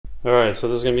Alright, so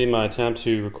this is going to be my attempt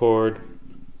to record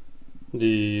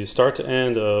the start to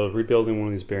end of rebuilding one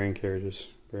of these bearing carriages,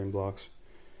 bearing blocks.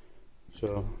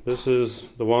 So this is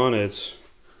the one. It's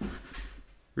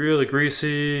really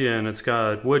greasy and it's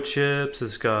got wood chips,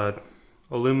 it's got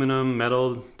aluminum,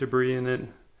 metal debris in it.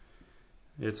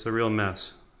 It's a real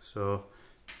mess. So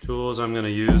tools I'm going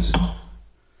to use.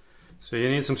 So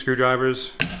you need some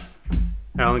screwdrivers,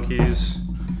 Allen keys.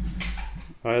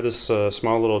 I have this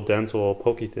small little dental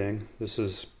pokey thing.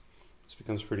 This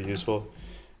becomes pretty useful.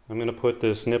 I'm going to put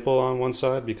this nipple on one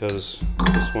side because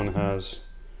this one has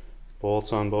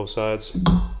bolts on both sides.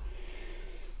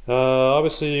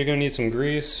 Obviously you're going to need some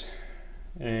grease,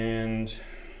 and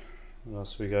what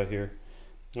else we got here?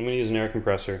 I'm going to use an air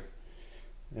compressor,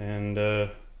 and I'm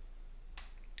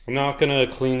not going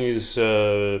to clean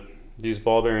these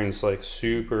ball bearings like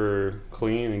super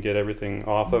clean and get everything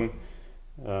off them.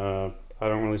 I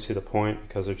don't really see the point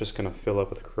because they're just going to fill up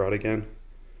with crud again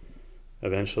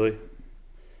eventually,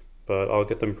 but I'll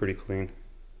get them pretty clean.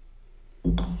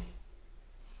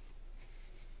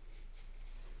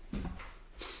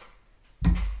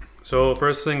 So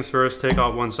first things first, take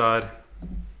off one side.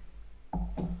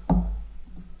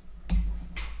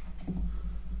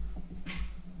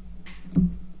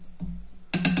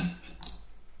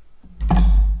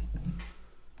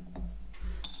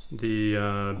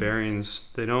 The bearings,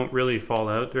 they don't really fall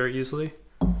out very easily,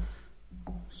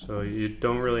 so you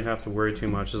don't really have to worry too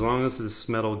much. As long as this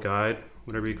metal guide,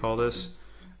 whatever you call this,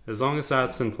 as long as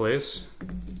that's in place,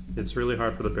 it's really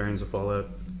hard for the bearings to fall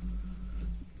out.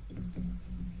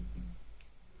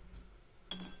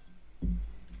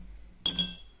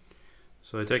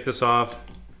 So I take this off.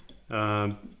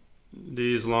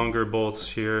 These longer bolts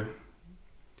here,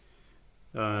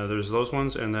 there's those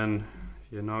ones, and then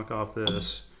you knock off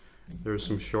this. There's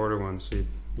some shorter ones, so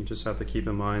you just have to keep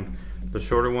in mind. The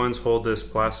shorter ones hold this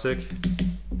plastic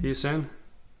piece in.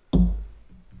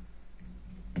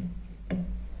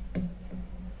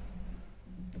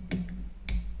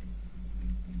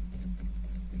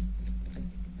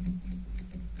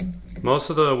 Most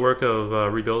of the work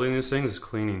of rebuilding these things is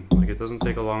cleaning. Like, it doesn't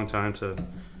take a long time to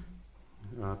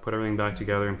put everything back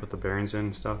together and put the bearings in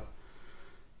and stuff.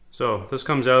 So this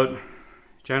comes out.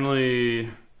 Generally,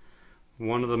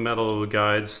 one of the metal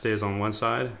guides stays on one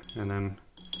side, and then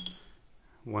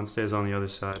one stays on the other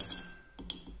side.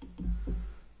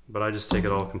 But I just take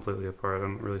it all completely apart. I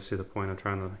don't really see the point of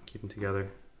trying to keep them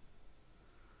together.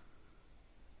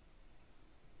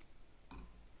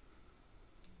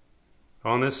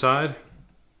 On this side,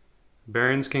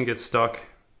 bearings can get stuck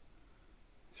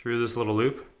through this little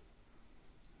loop.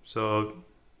 So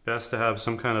best to have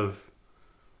some kind of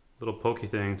little pokey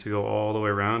thing to go all the way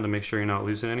around to make sure you're not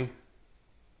losing any.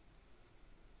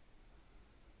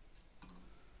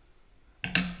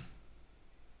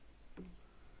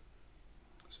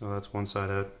 So that's one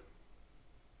side out.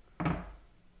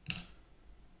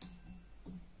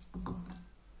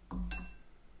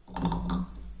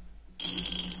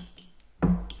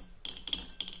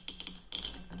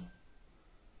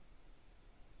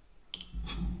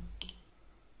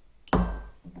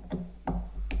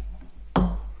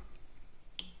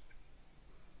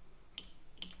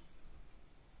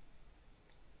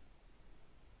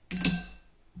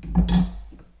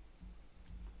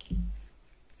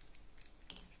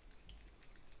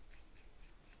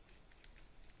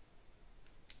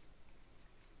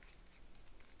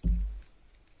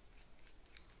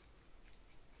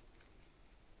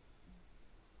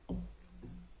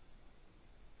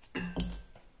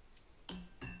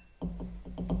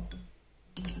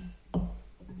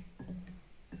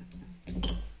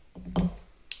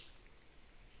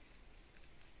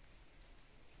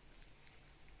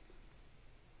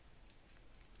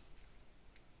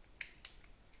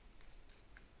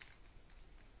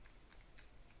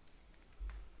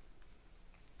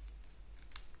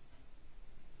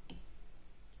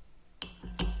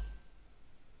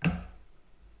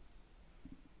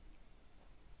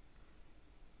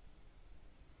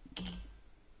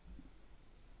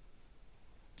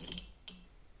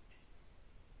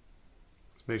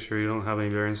 Make sure you don't have any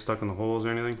bearings stuck in the holes or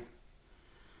anything.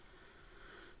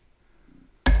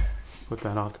 Put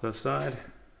that off to the side.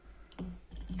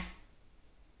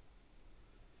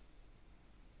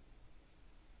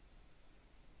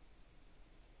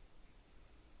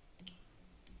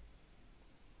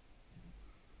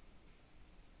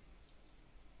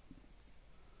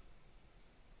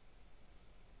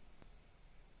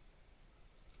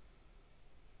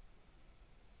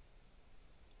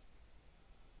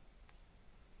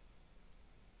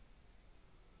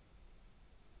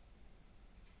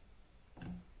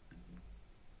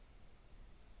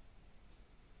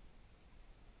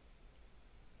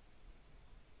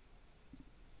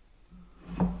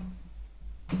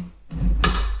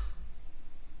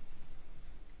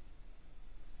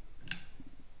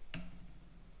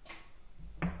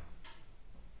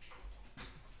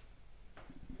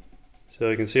 So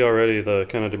you can see already the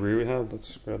kind of debris we have.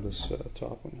 Let's grab this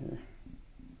top one here.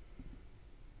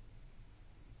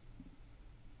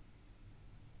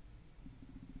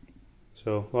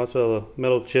 So lots of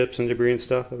metal chips and debris and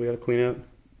stuff that we got to clean out.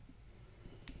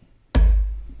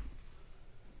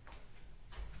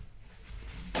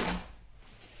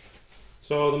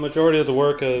 So the majority of the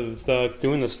work of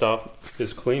doing this stuff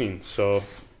is cleaning. So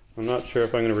I'm not sure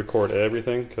if I'm going to record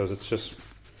everything because it's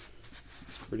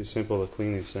pretty simple to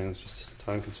clean these things, just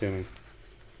time consuming.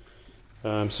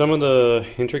 Some of the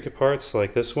intricate parts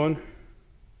like this one.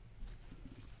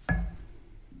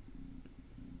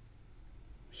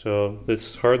 So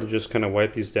it's hard to just kind of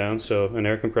wipe these down. So an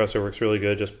air compressor works really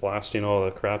good just blasting all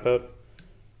the crap out.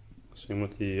 Same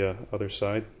with the other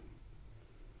side.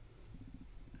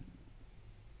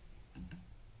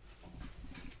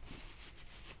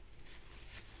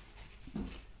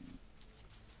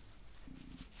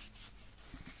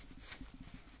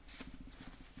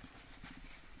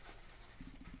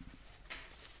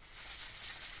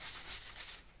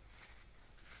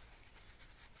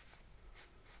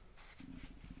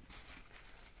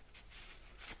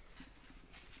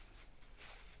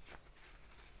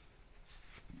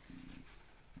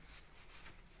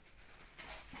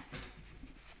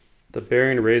 The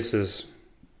bearing races,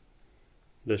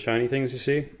 the shiny things you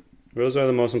see, those are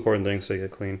the most important things to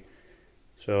get clean.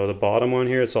 So the bottom one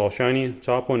here, it's all shiny.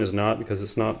 Top one is not because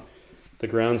it's not the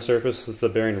ground surface that the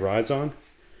bearing rides on.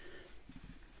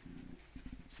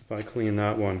 If I clean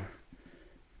that one,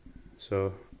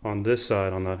 so on this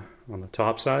side, on the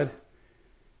top side,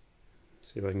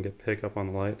 see if I can pick up on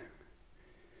the light.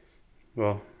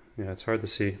 Well, yeah, it's hard to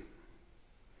see.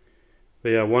 But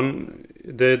yeah,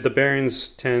 the bearings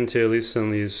tend to, at least some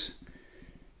of these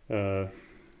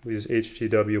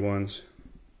HGW ones,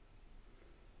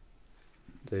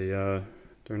 they're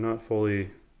not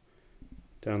fully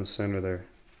down the center there.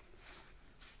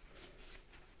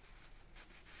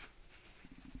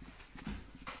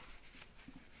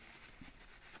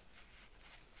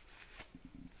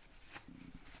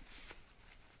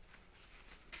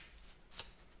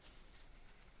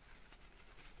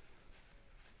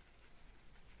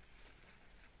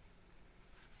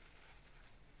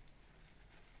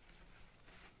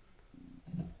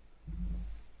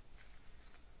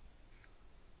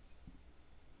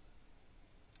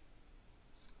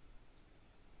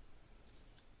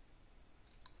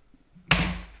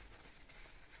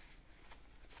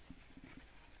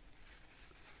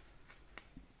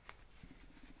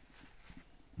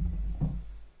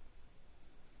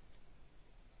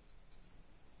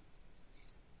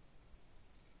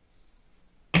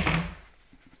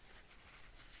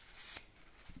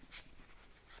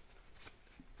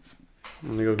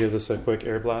 I'm gonna go give this a quick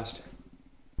air blast.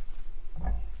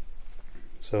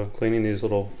 So cleaning these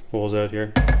little holes out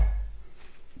here.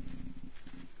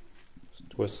 Just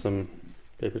twist some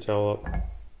paper towel up.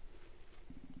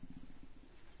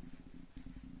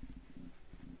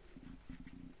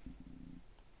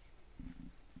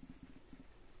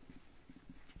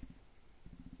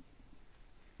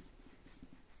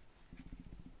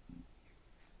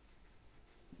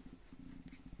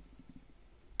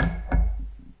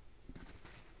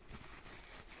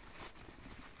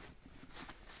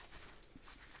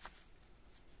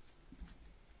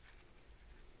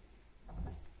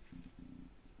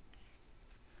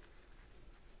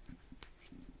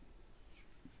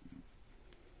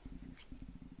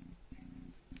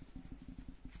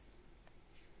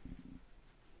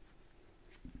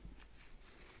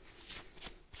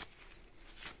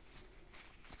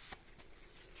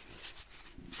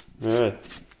 All right.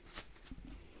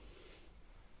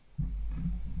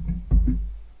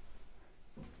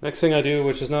 Next thing I do,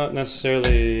 which is not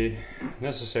necessarily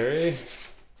necessary,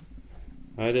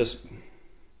 I just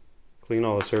clean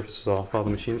all the surfaces off, all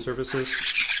the machine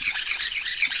surfaces.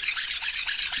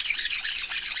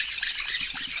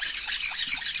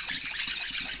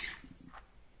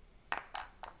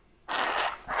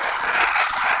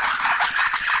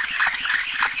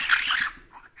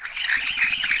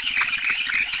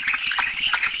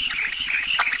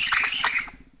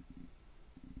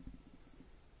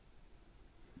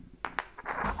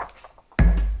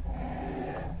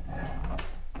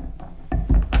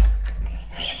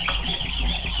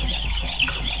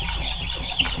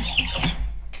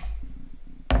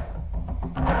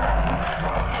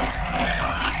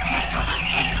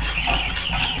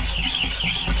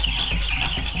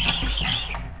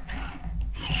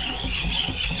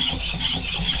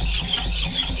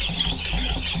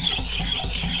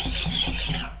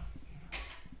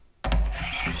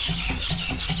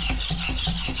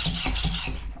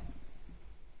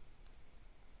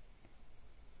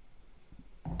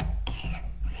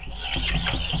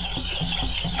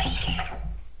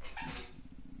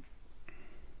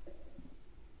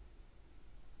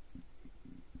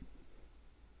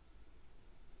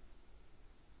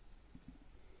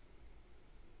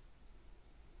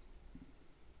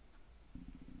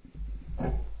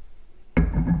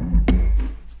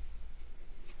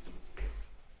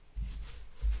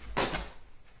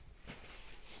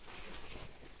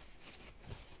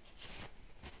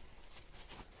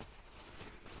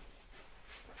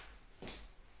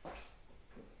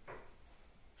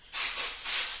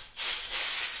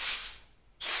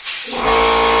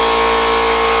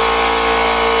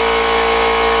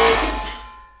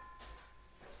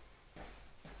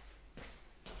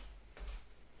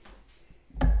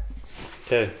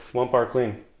 Okay, one part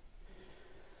clean.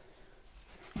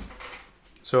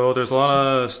 So there's a lot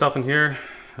of stuff in here.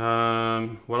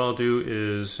 What I'll do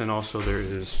is, and also there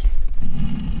is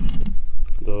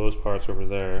those parts over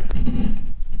there.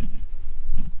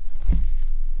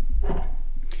 I'm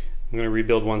going to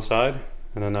rebuild one side,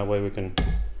 and then that way we can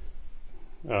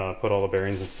put all the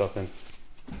bearings and stuff in.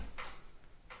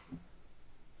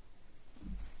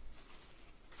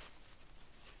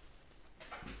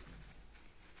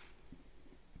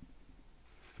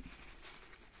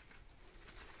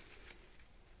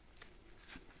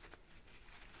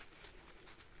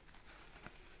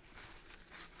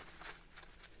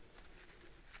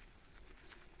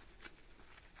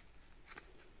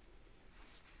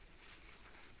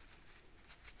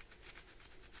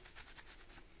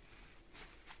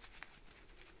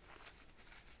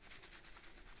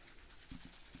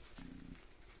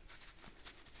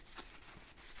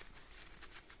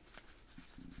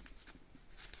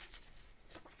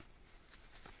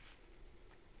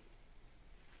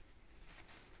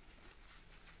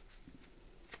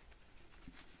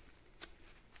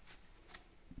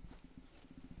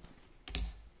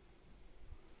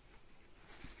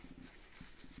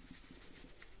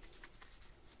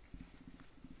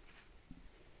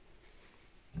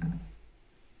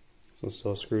 So it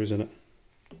still has screws in it.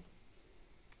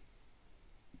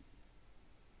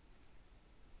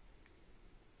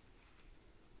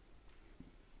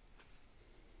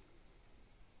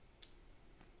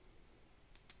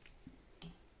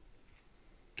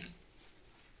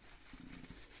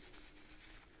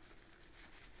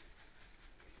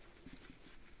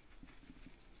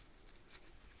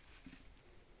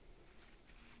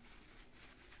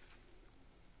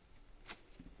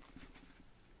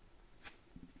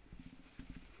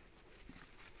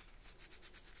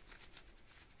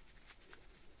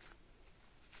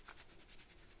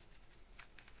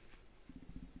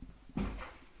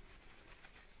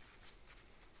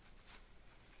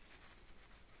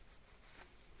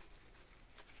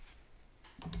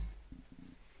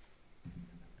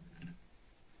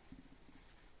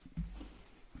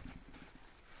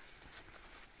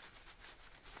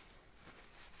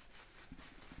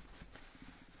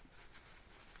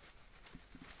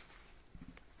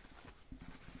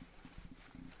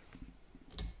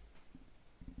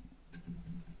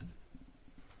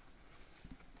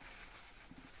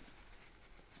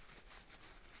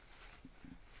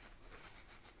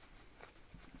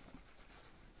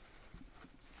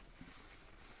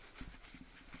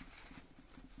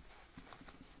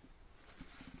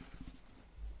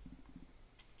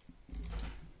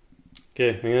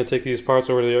 Okay, I'm going to take these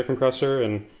parts over to the air compressor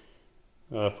and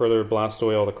further blast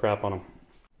away all the crap on them.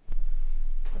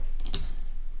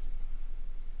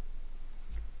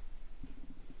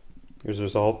 Here's the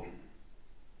result.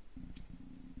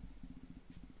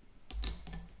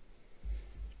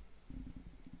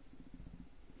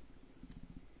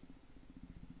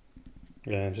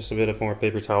 Yeah, just a bit of more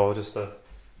paper towel just to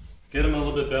get them a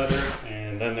little bit better,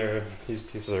 and then these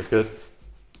pieces are good.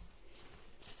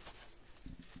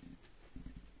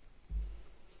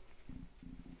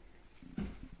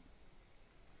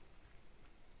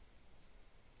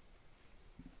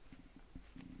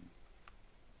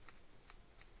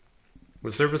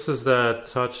 The surfaces that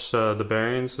touch the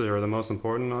bearings are the most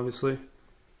important, obviously.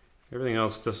 Everything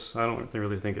else, just I don't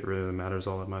really think it really matters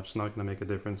all that much. It's not going to make a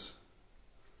difference.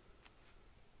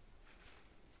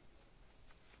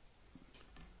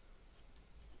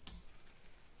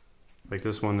 Like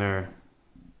this one there.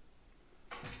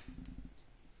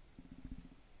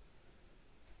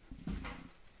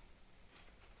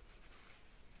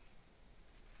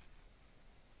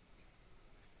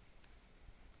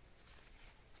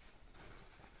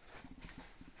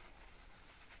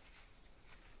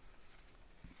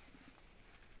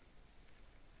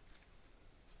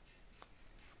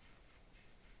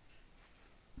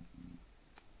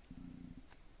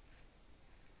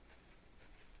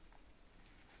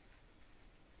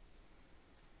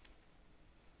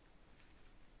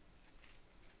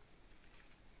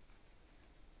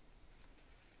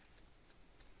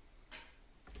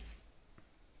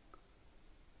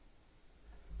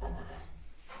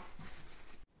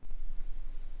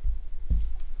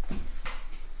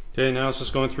 Okay, now it's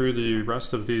just going through the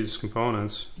rest of these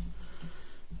components,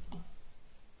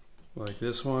 like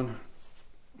this one,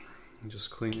 and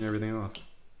just cleaning everything off.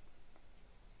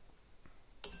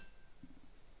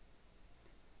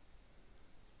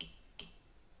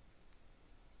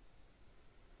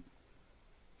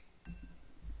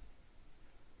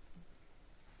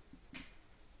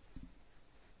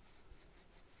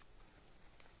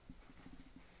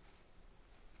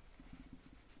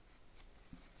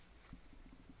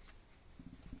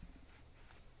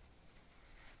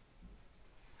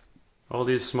 all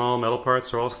these small metal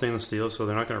parts are all stainless steel, so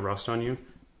they're not going to rust on you,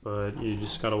 but you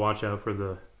just got to watch out for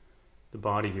the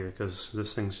body here, because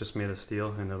this thing's just made of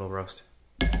steel and it'll rust.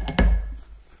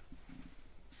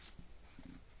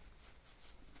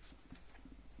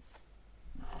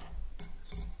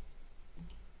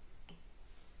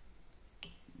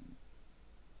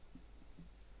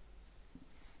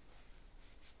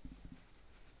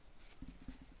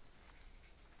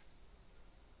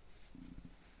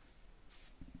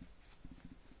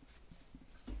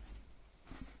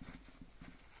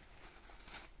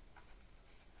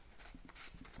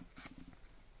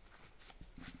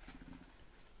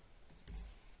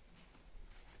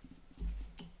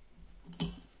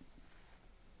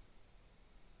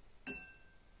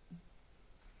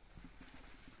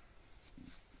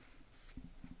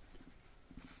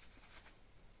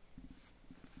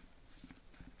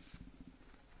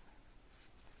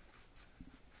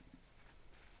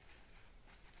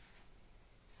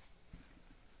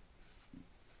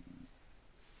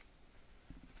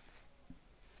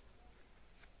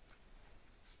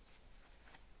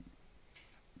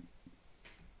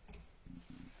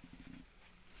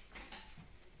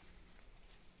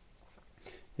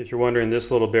 If you're wondering,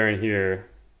 this little bearing here,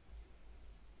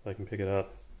 if I can pick it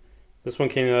up, this one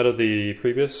came out of the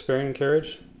previous bearing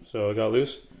carriage, so it got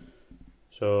loose.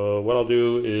 So what I'll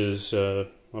do is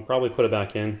I'll probably put it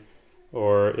back in,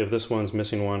 or if this one's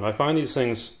missing one. I find these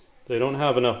things, they don't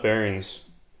have enough bearings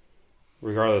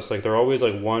regardless, like they're always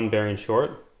like one bearing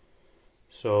short,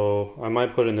 so I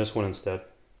might put in this one instead.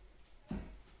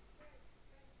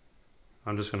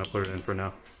 I'm just going to put it in for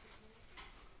now.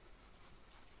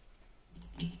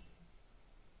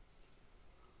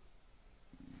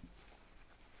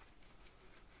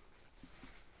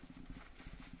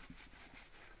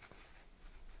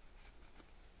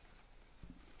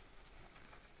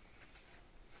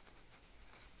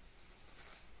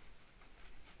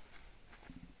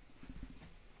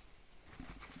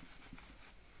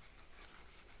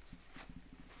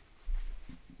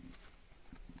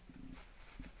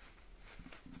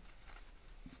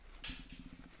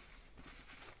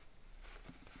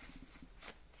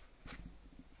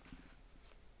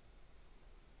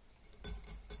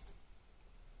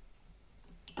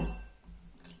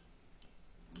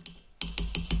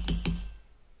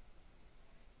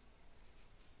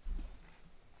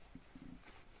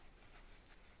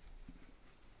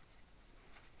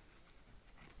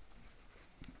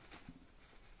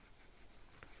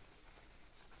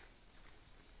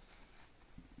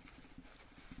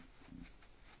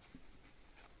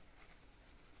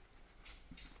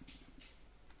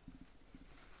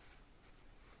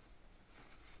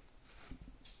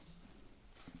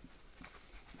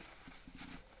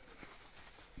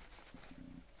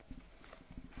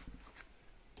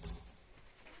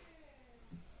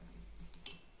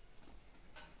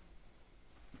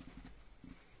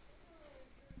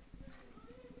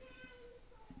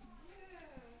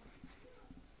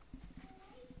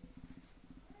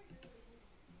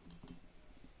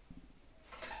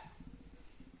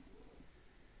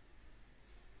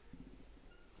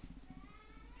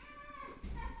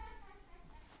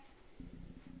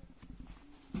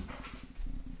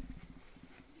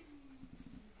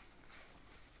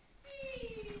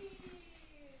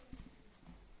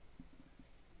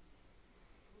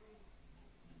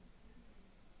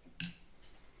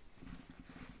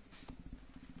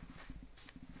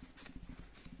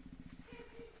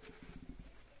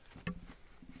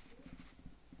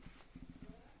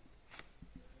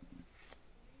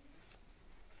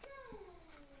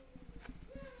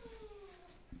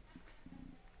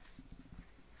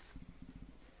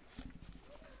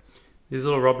 These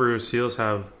little rubber seals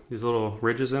have these little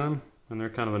ridges in them, and they're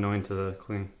kind of annoying to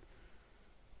clean.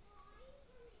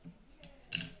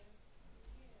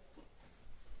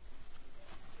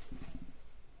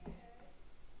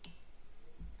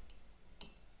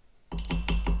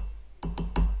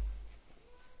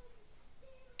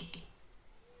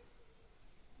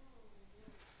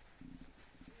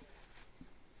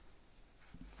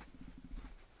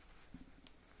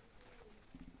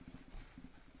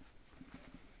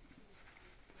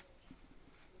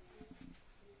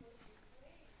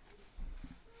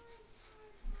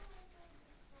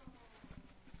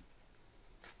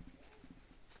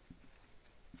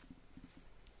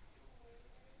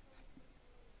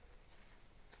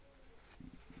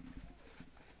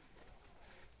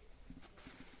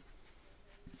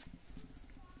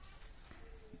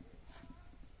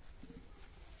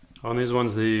 On these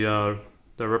ones, the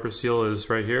rubber seal is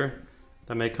right here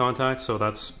that make contact, so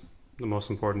that's the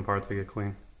most important part to get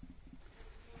clean.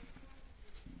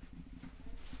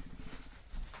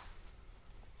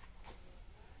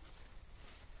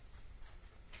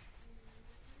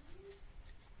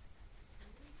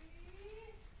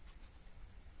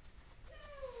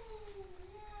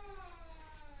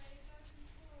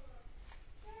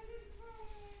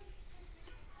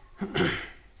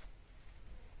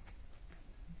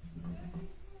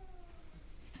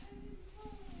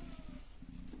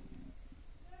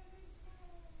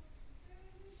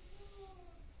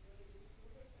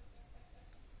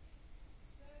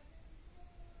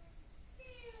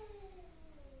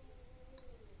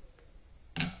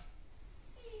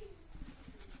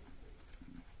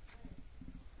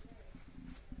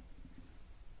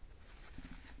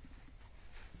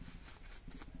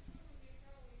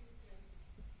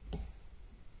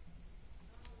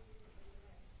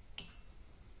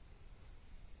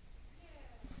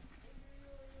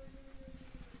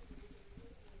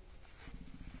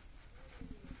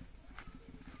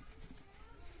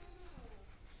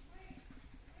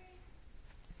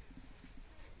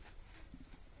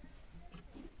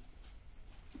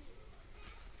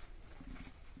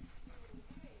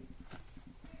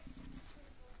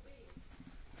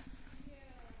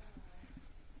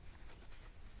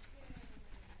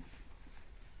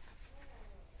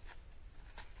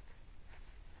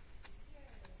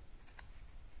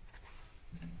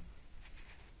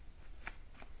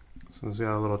 So it's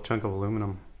got a little chunk of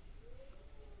aluminum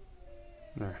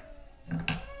there.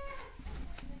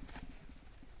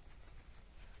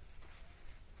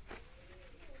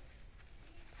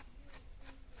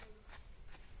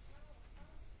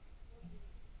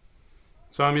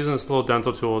 So I'm using this little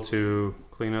dental tool to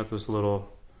clean out this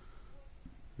little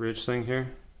ridge thing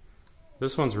here.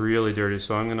 This one's really dirty,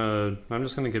 so I'm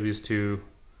just gonna give these two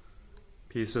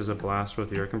pieces a blast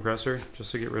with the air compressor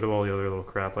just to get rid of all the other little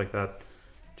crap like that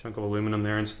chunk of aluminum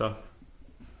there and stuff.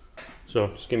 So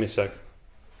just give me a sec.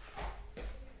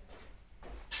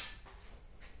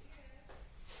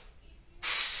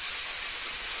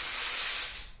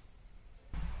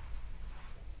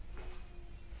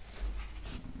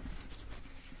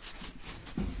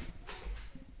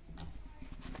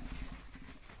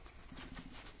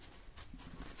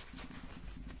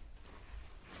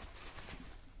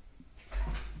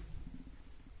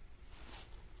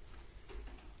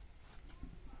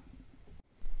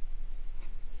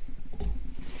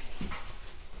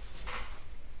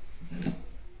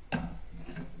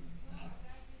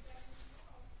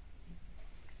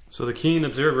 So the keen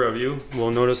observer of you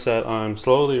will notice that I'm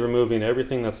slowly removing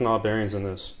everything that's not bearings in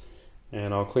this,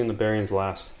 and I'll clean the bearings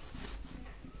last.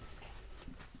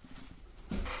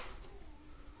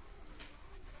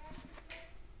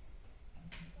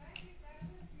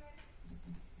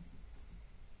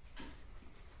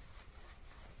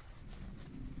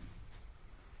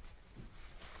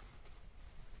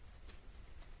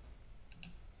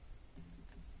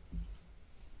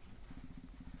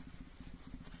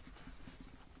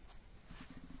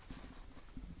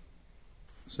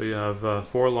 So you have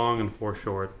 4 long and 4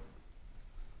 short.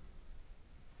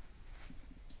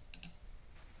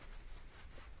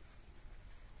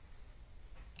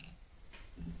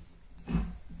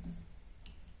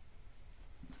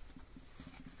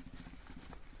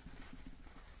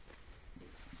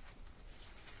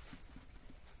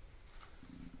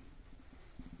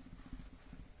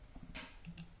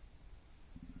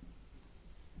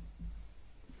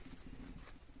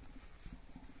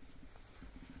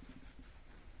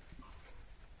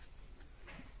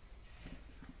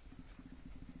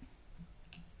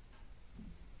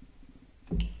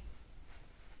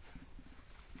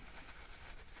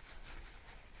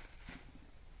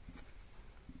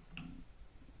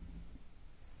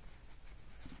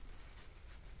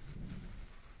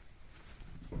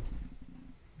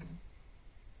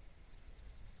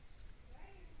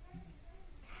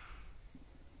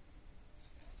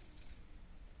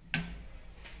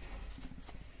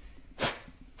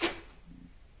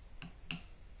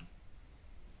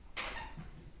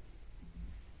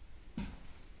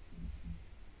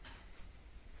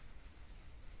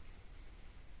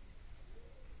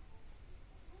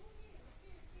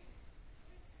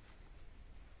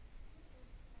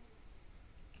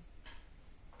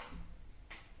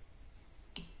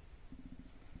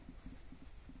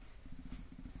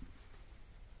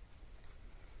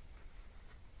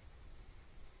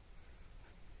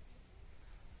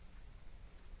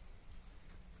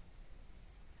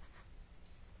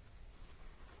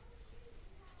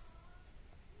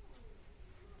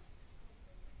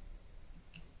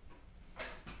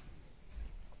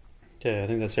 Okay, I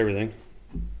think that's everything.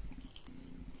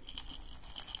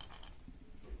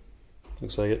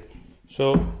 Looks like it.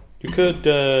 So you could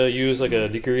use like a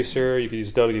degreaser, you could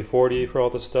use WD-40 for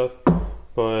all this stuff,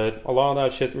 but a lot of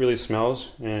that shit really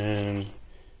smells and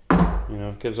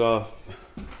gives off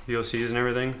VOCs and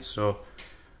everything, so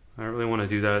I don't really want to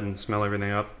do that and smell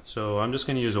everything up. So I'm just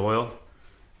going to use oil,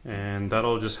 and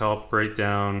that'll just help break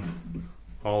down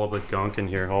all of the gunk in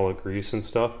here, all the grease and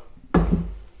stuff.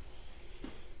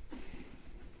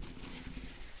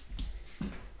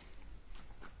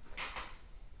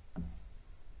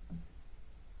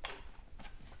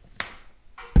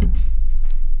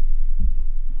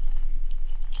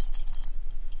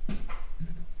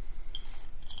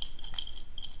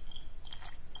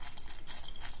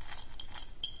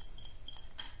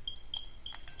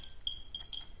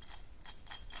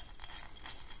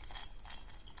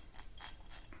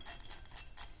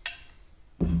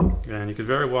 And you could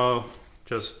very well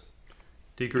just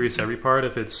degrease every part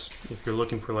if you're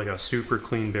looking for like a super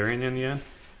clean bearing in the end.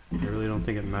 I really don't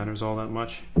think it matters all that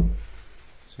much. As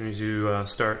soon as you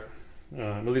start,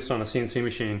 at least on a CNC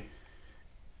machine,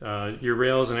 your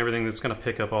rails and everything that's going to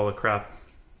pick up all the crap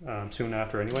soon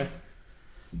after anyway.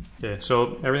 Okay,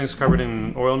 so everything's covered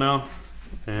in oil now,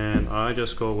 and I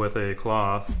just go with a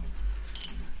cloth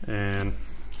and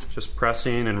just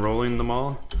pressing and rolling them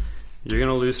all. You're going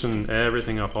to loosen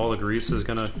everything up. All the grease is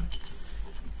going to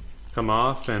come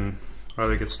off and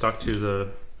either get stuck to the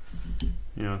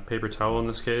paper towel in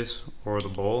this case, or the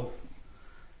bowl.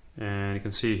 and you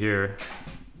can see here,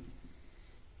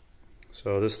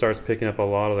 so this starts picking up a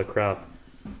lot of the crap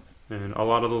and a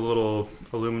lot of the little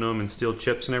aluminum and steel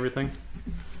chips and everything.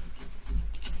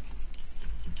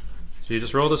 So you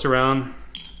just roll this around,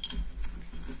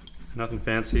 nothing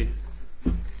fancy.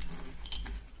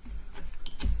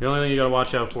 The only thing you gotta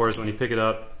watch out for is when you pick it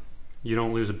up, you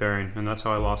don't lose a bearing, and that's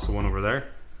how I lost the one over there.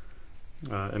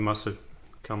 It must have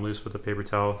come loose with a paper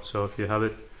towel, so if you have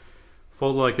it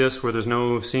folded like this where there's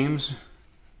no seams,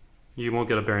 you won't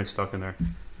get a bearing stuck in there.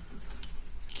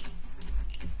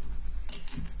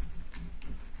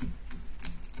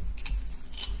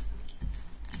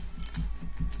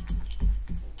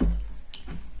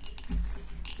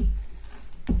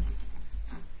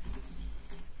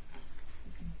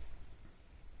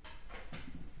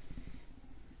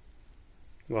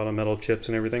 A lot of metal chips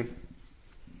and everything.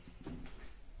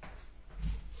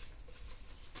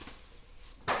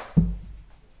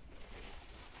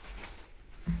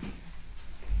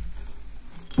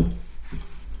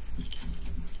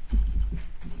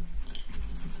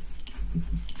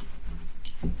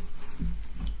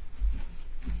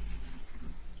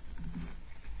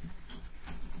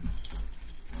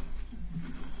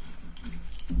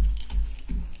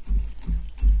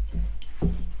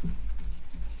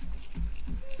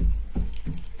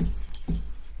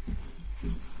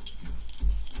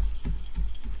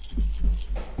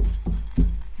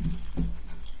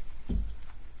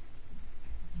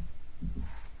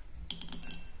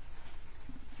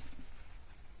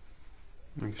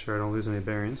 Make sure I don't lose any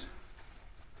bearings.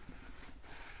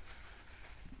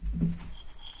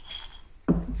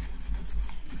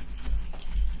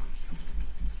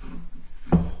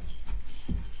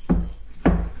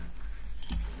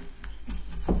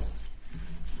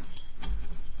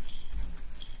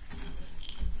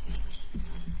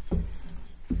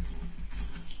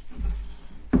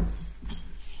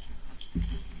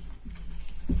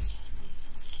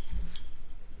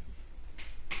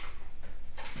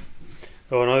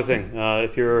 Oh, another thing,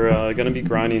 if you're going to be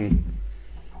grinding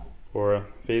or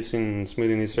facing and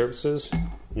smoothing these surfaces,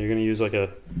 you're going to use like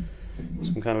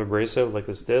some kind of abrasive like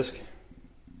this disc.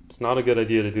 It's not a good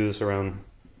idea to do this around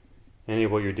any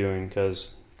of what you're doing, because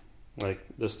like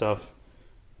this stuff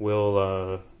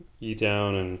will eat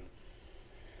down,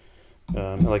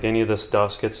 and like any of this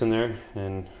dust gets in there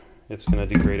and it's going to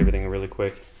degrade everything really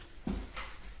quick.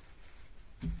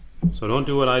 So don't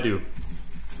do what I do.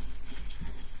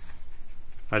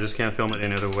 I just can't film it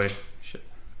any other way. Shit.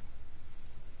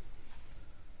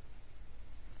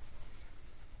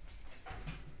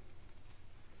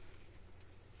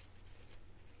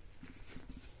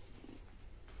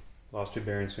 Lost two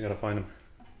bearings, I gotta find them.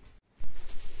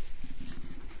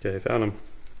 Okay, I found them.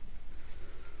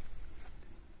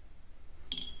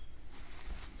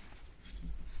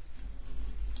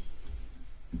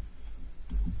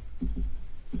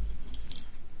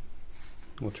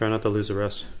 We'll try not to lose the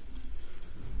rest.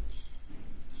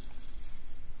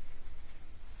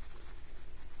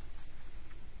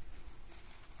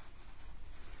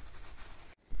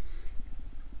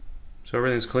 So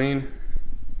everything's clean.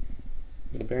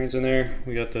 The bearings in there.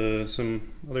 We got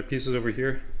some other pieces over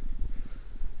here,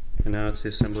 and now it's the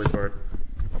assembly part.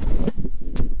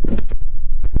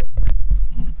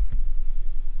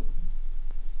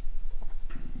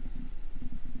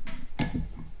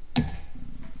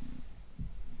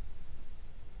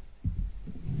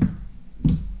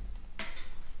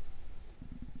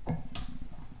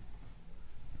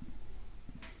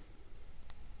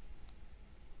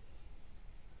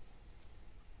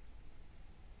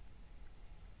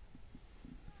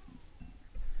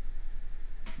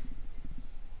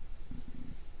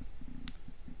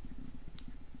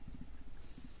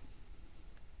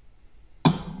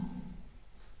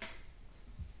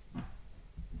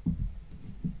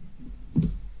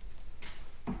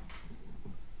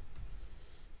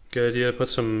 Good idea to put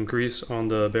some grease on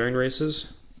the bearing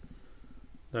races.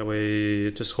 That way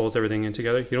it just holds everything in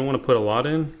together. You don't want to put a lot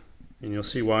in, and you'll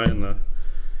see why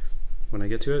when I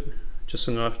get to it. Just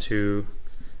enough to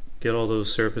get all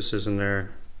those surfaces in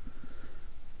there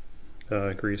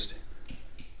greased.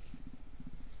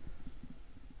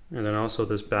 And then also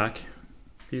this back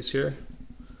piece here.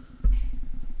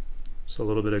 Just a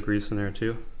little bit of grease in there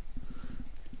too.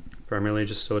 Primarily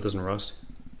just so it doesn't rust.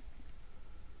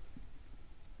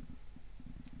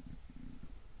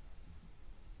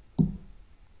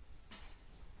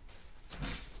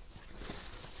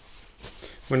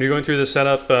 When you're going through the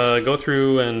setup, go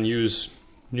through and use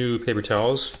new paper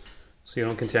towels so you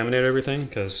don't contaminate everything,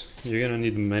 because you're going to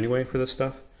need them anyway for this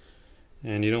stuff.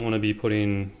 And you don't want to be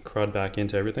putting crud back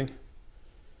into everything.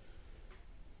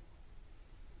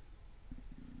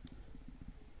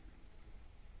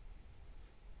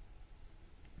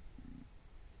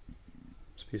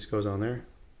 piece goes on there.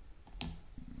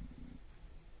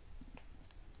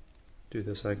 Do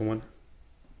the second one.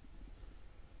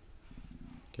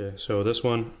 Okay, so this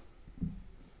one,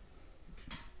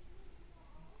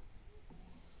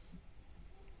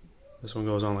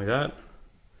 goes on like that,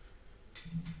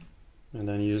 and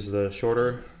then use the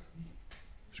shorter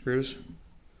screws.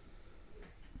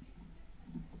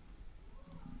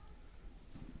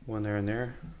 One there and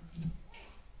there.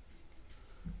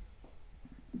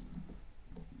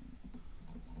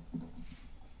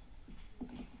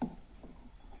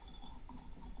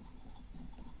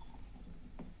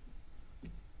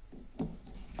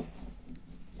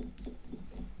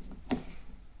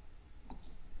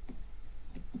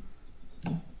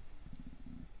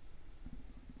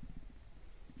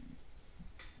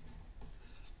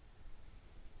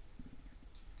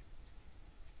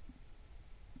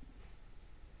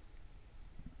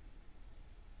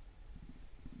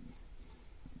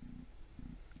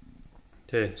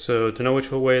 Okay, so to know which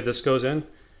way this goes in,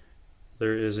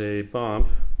 there is a bump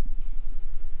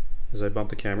as I bump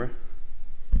the camera.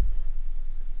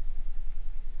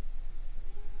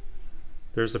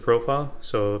 There's the profile,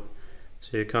 so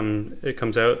see it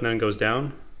comes out and then goes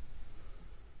down.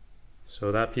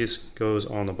 So that piece goes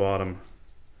on the bottom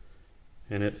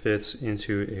and it fits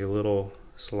into a little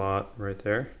slot right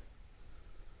there.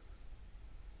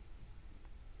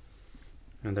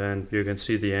 And then you can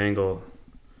see the angle.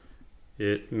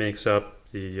 It makes up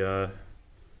the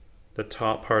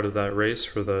top part of that race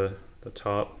for the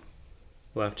top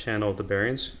left channel of the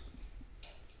bearings.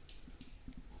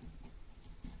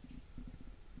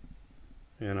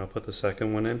 And I'll put the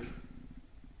second one in.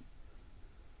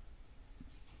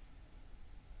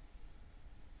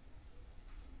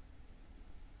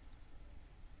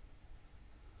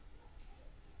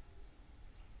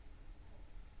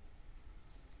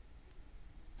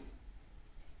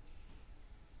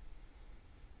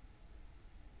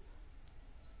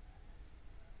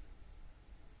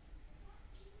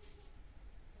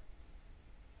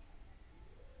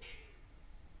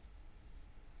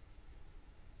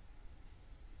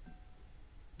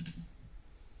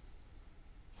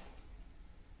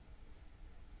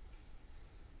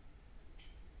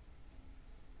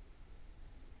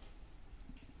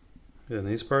 And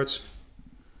these parts.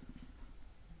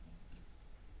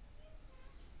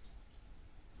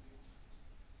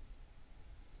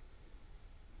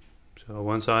 So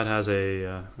one side has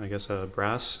a, I guess a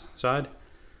brass side,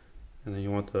 and then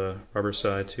you want the rubber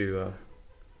side to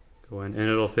go in, and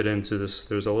it'll fit into this.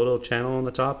 There's a little channel on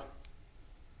the top,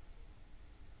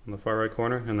 on the far right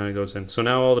corner, and then it goes in. So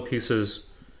now all the pieces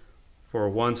for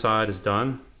one side is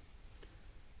done,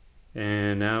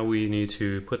 and now we need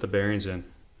to put the bearings in.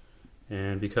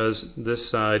 And because this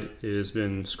side has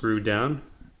been screwed down,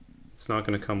 it's not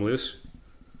going to come loose.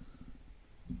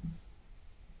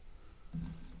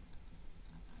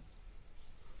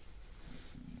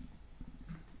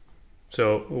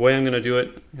 So the way I'm going to do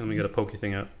it, let me get a pokey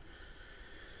thing out.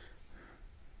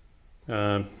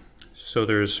 So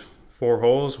there's 4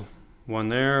 holes, one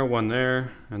there,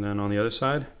 and then on the other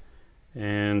side.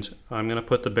 And I'm going to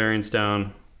put the bearings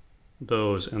down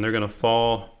those, and they're going to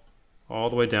fall all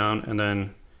the way down, and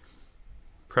then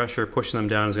pressure pushing them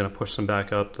down is going to push them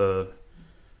back up the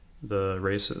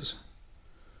races.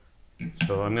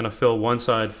 So I'm going to fill one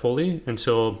side fully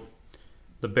until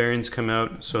the bearings come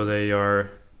out so they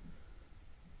are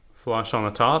flush on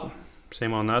the top.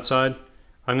 Same on that side.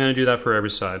 I'm going to do that for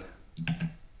every side.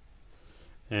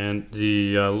 And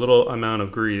the little amount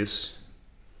of grease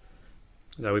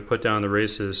that we put down the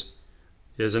races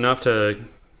is enough to,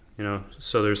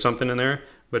 so there's something in there.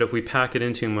 But if we pack it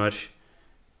in too much,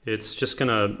 it's just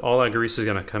gonna, all that grease is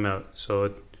gonna come out.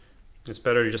 So it's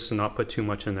better just to not put too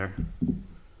much in there.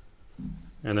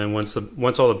 And then once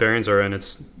all the bearings are in,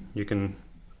 you can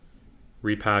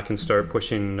repack and start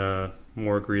pushing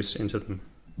more grease into them.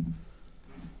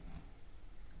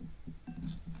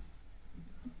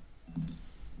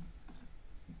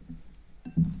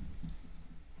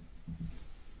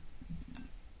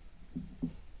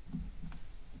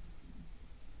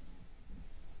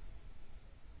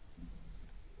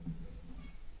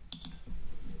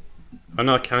 I'm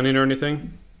not counting or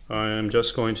anything. I am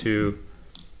just going to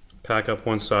pack up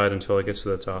one side until it gets to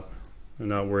the top and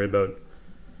not worry about,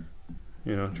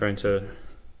 trying to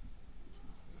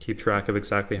keep track of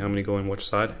exactly how many go in which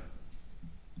side.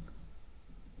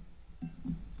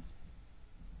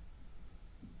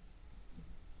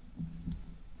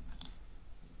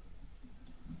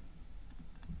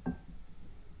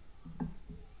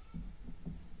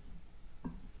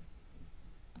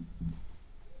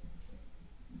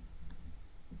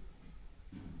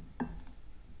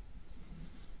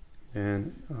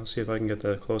 and I'll see if I can get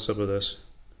the close-up of this.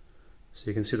 So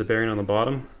you can see the bearing on the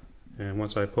bottom, and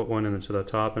once I put one into the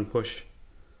top and push,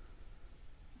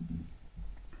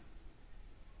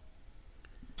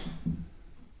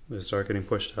 they start getting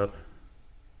pushed up.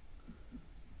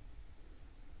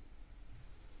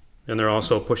 And they're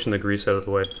also pushing the grease out of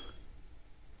the way.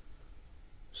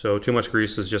 So too much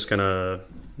grease is just gonna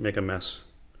make a mess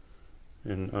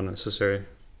and unnecessary.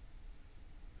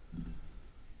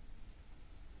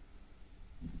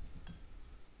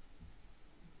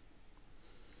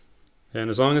 And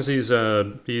as long as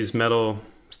these metal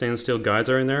stainless steel guides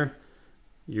are in there,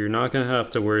 you're not going to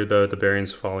have to worry about the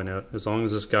bearings falling out. As long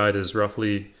as this guide is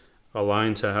roughly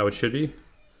aligned to how it should be.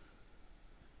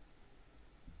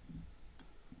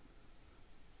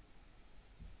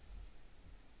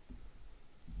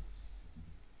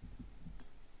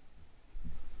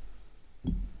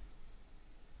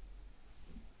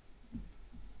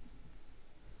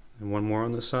 And one more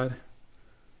on this side.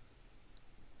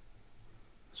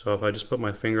 So if I just put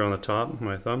my finger on the top,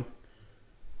 my thumb,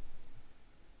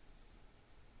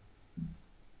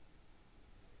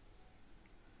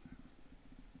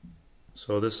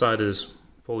 so this side is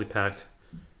fully packed.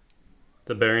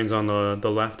 The bearings on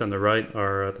the left and the right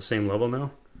are at the same level now.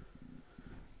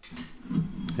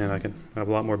 And I can have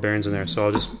a lot more bearings in there. So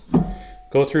I'll just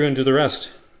go through and do the rest.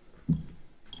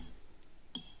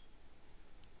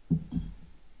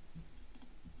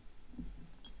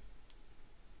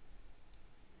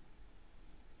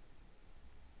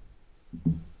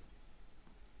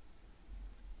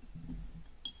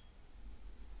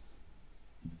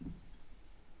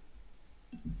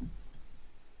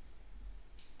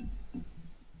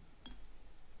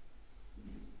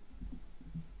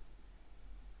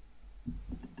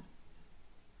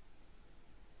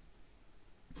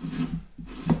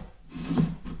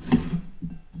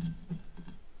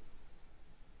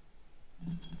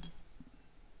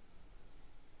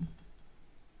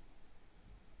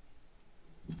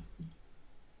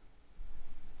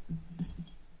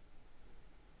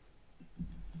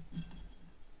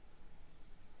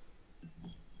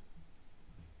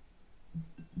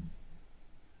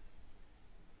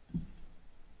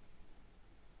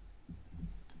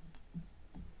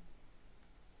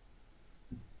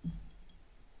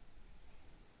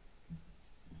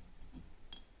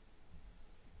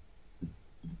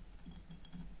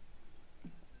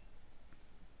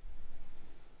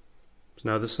 So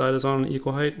now this side is on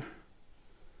equal height,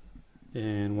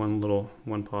 and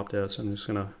one popped out, so I'm just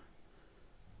gonna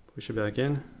push it back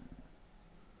in.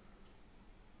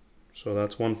 So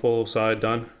that's one full side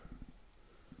done.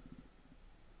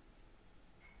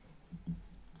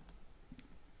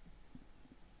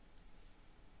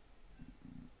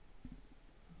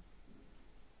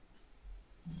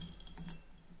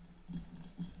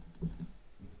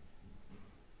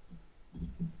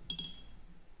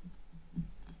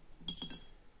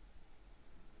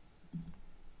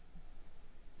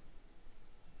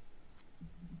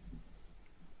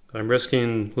 I'm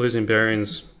risking losing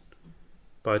bearings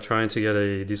by trying to get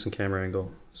a decent camera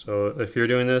angle. So if you're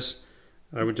doing this,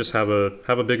 I would just have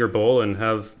a bigger bowl and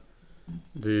have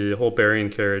the whole bearing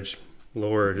carriage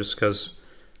lower, just because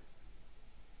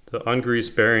the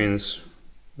ungreased bearings,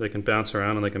 they can bounce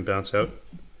around and they can bounce out.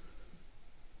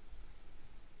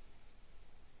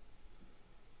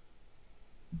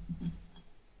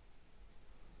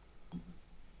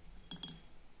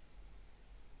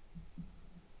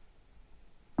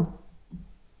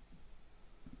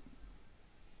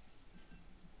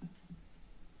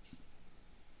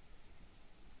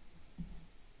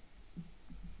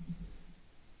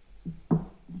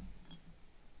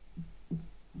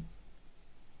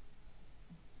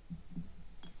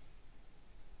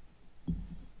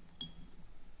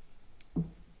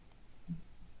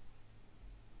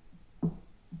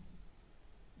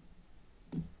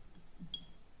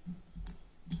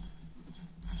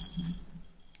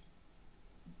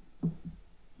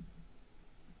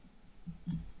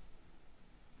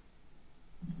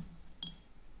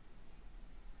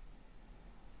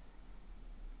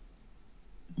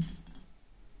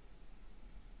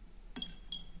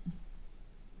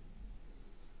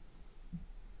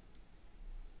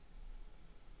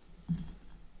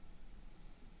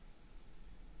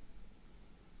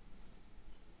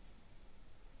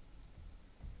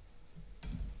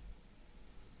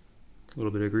 A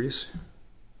little bit of grease.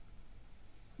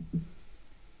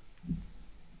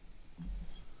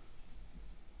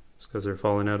 It's because they're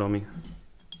falling out on me.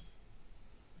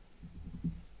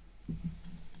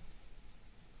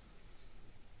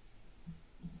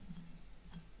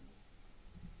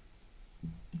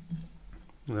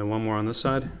 And then one more on this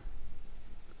side.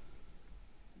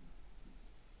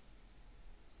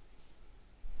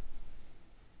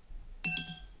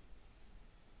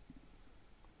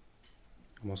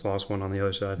 Almost lost one on the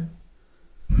other side.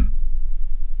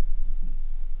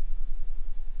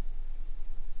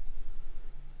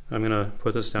 I'm gonna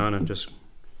put this down and just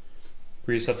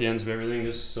grease up the ends of everything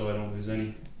just so I don't lose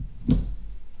any.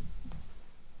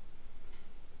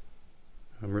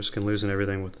 I'm risking losing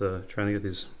everything with trying to get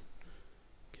these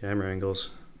camera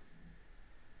angles.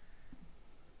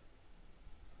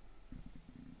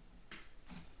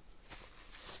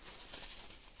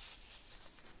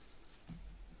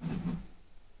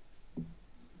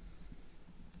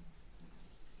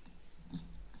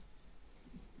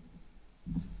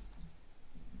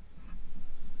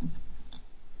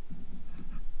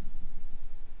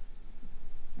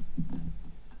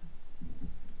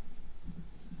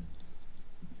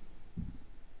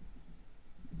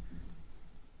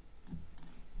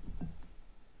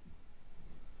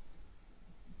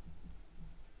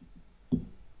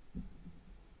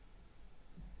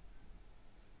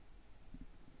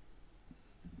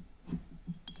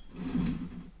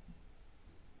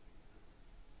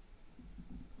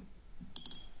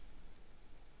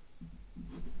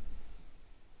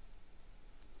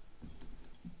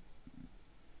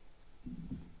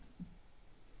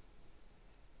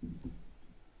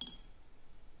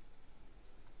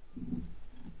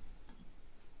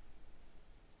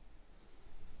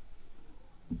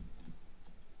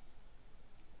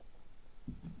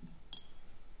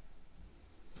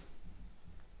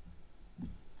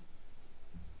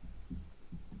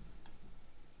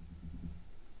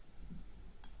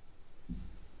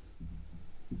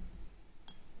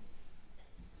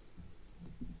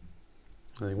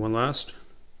 I think one last.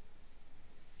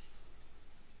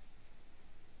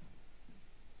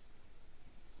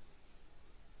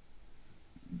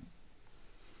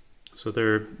 So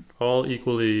they're all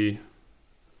equally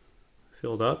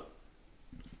filled up,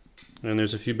 and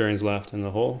there's a few bearings left in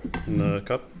the hole in the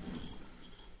cup.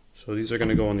 So these are going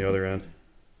to go on the other end.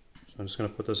 So I'm just going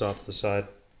to put this off to the side,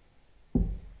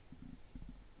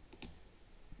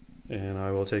 and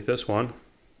I will take this one,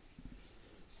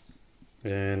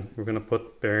 and we're going to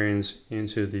put bearings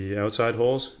into the outside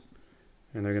holes,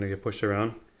 and they're going to get pushed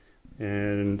around.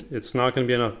 And it's not going to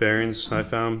be enough bearings, I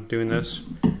found, doing this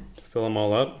to fill them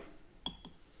all up.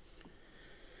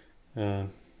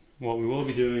 What we will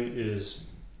be doing is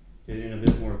getting a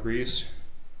bit more grease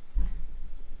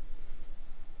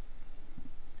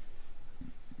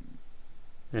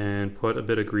and put a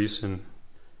bit of grease in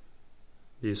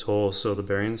these holes so the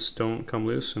bearings don't come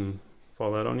loose and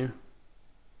fall out on you.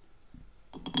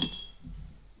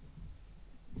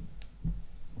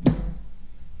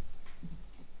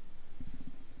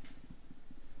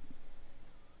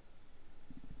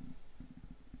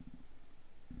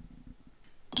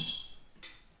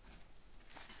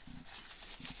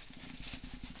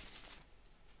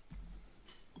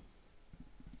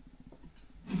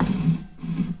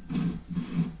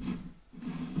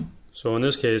 So in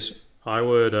this case, I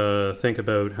would think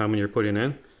about how many you're putting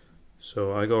in.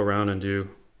 So I go around and do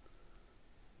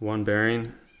one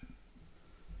bearing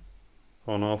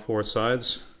on all four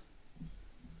sides,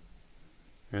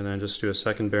 and then just do a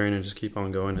second bearing and just keep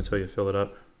on going until you fill it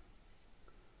up.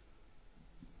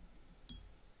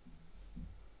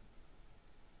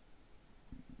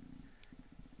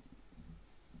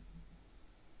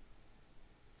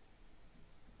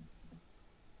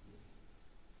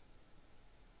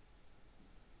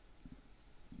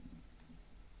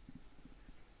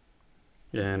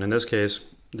 And in this case,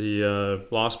 the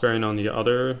lost bearing on the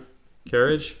other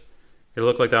carriage, it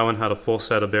looked like that one had a full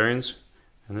set of bearings,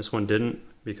 and this one didn't,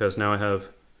 because now I have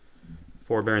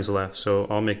 4 bearings left. So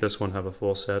I'll make this one have a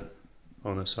full set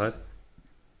on this side.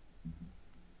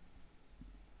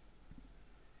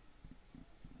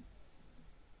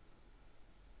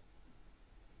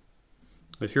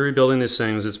 If you're rebuilding these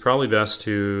things, it's probably best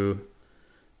to,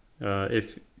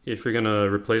 if you're going to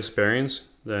replace bearings,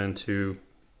 then to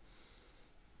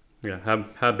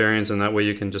have bearings, and that way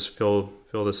you can just fill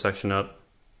this section up.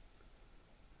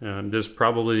 There's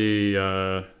probably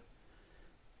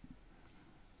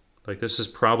like this is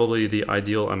probably the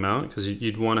ideal amount, because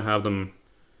you'd want to have them.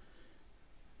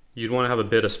 You'd want to have a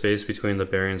bit of space between the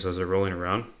bearings as they're rolling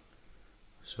around.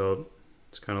 So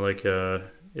it's kind of like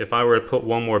if I were to put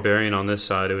one more bearing on this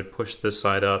side, it would push this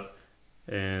side up,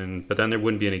 but then there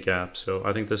wouldn't be any gap. So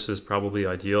I think this is probably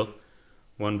ideal.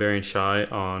 One bearing shy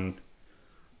on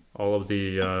all of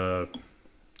the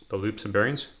loops and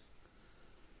bearings.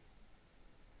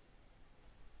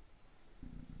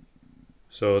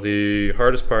 So the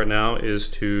hardest part now is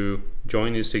to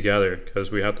join these together,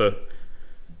 because we have to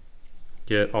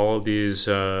get all of these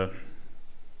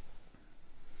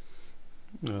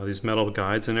metal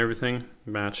guides and everything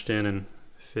matched in and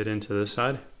fit into this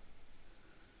side.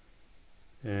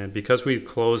 And because we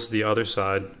closed the other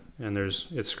side and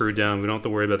it's screwed down, we don't have to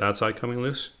worry about that side coming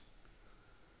loose.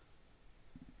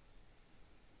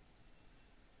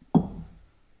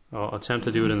 I'll attempt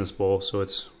to do it in this bowl so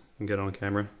it's can get on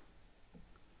camera.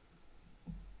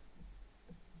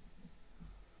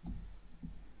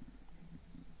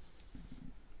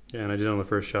 Yeah, and I did it on the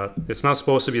first shot. It's not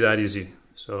supposed to be that easy,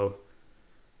 so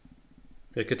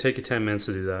it could take you 10 minutes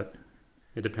to do that.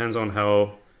 It depends on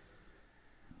how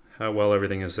well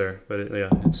everything is there, but yeah,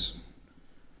 it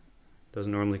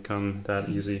doesn't normally come that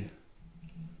easy.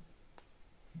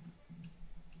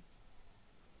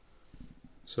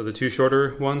 So the two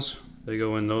shorter ones, they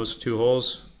go in those two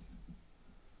holes.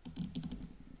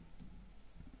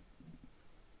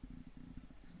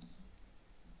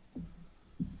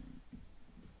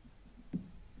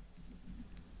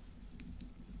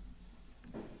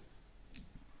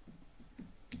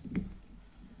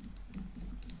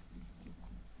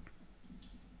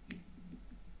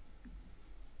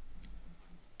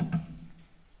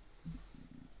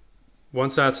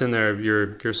 Once that's in there,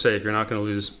 you're safe. You're not going to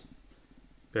lose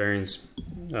bearings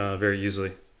very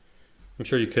easily. I'm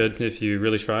sure you could if you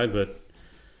really tried, but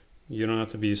you don't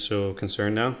have to be so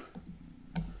concerned now.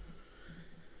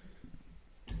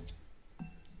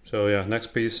 So yeah, next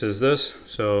piece is this.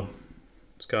 So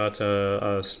it's got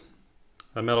a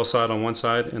metal side on one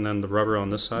side and then the rubber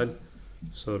on this side.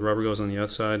 So the rubber goes on the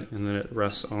outside and then it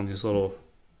rests on these little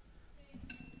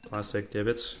plastic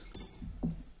divots.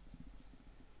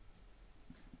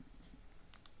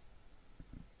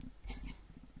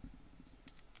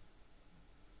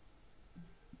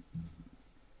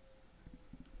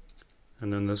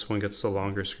 And then this one gets the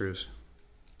longer screws.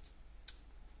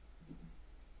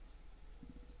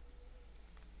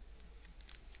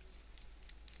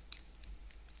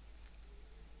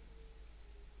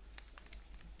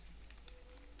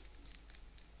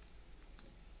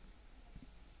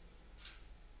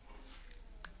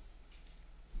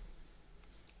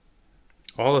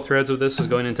 All the threads of this is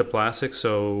going into plastic,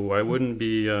 so I wouldn't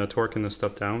be torquing this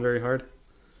stuff down very hard.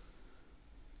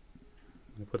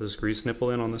 I put this grease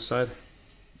nipple in on this side.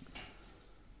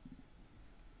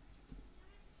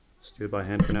 Let's do it by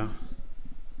hand for now.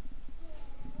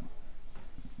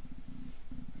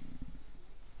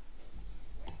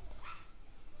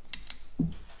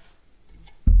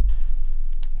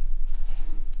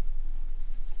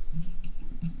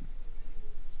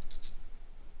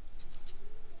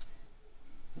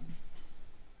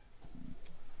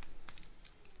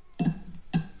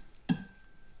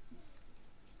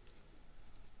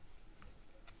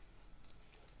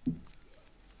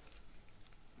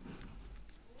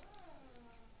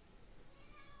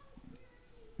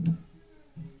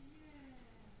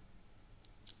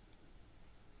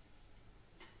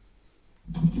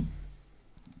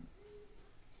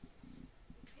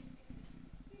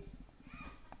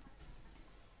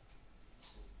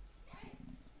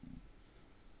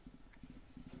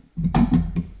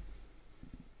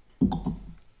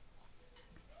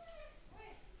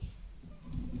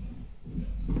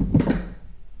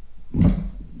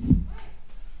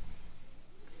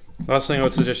 Last thing I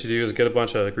would suggest you do is get a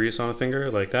bunch of grease on a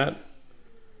finger like that,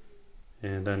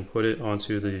 and then put it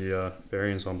onto the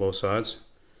bearings on both sides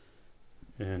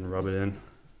and rub it in.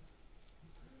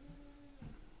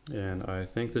 And I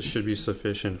think this should be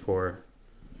sufficient for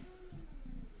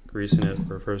greasing it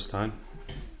for the first time.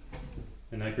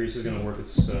 And that grease is going to work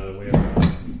its way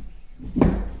around.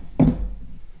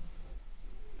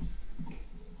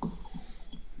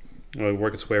 It'll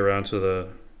work its way around to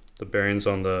the bearings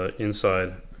on the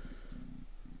inside.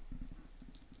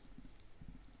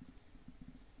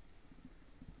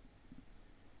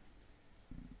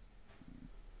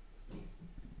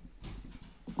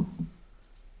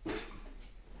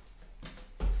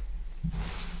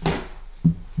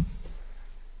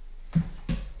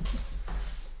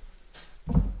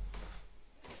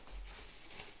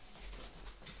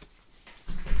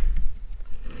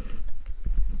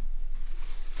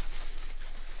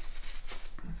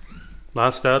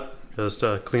 Last step, just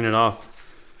clean it off.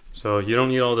 So you don't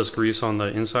need all this grease on the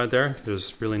inside there.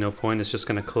 There's really no point. It's just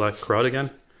going to collect crud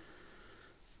again.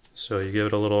 So you give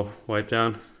it a little wipe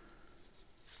down.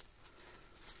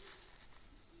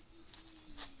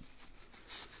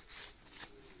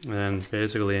 And then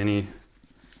basically any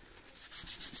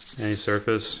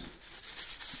surface.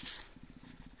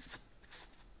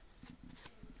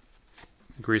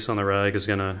 Grease on the rag is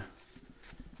going to,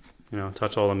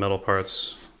 touch all the metal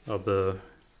parts of the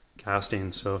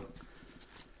casting, so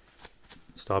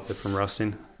stop it from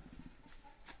rusting.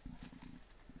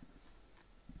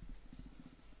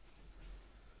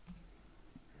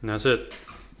 And that's it.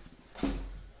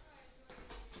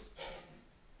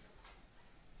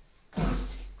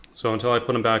 So until I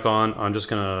put them back on, I'm just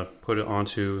gonna put it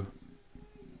onto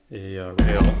a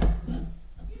rail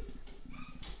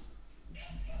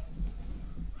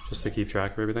just to keep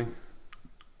track of everything.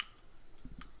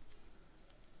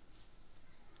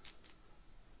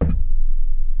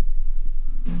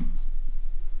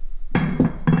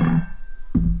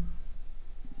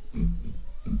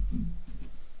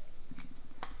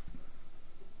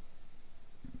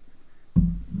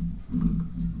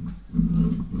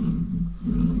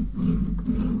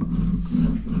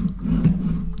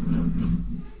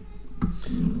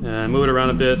 And move it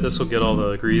around a bit. This will get all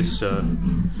the grease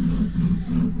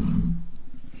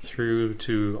through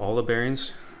to all the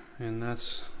bearings, and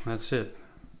that's it.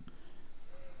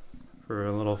 For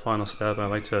a little final step, I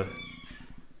like to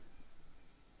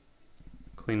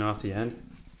clean off the end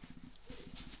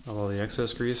of all the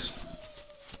excess grease.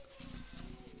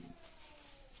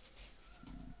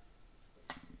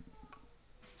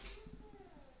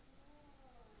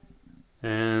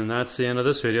 And that's the end of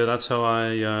this video. That's how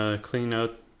I clean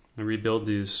out and rebuild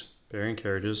these bearing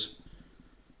carriages.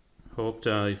 Hope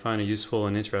you find it useful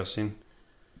and interesting,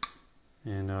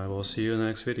 and I will see you in the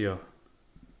next video.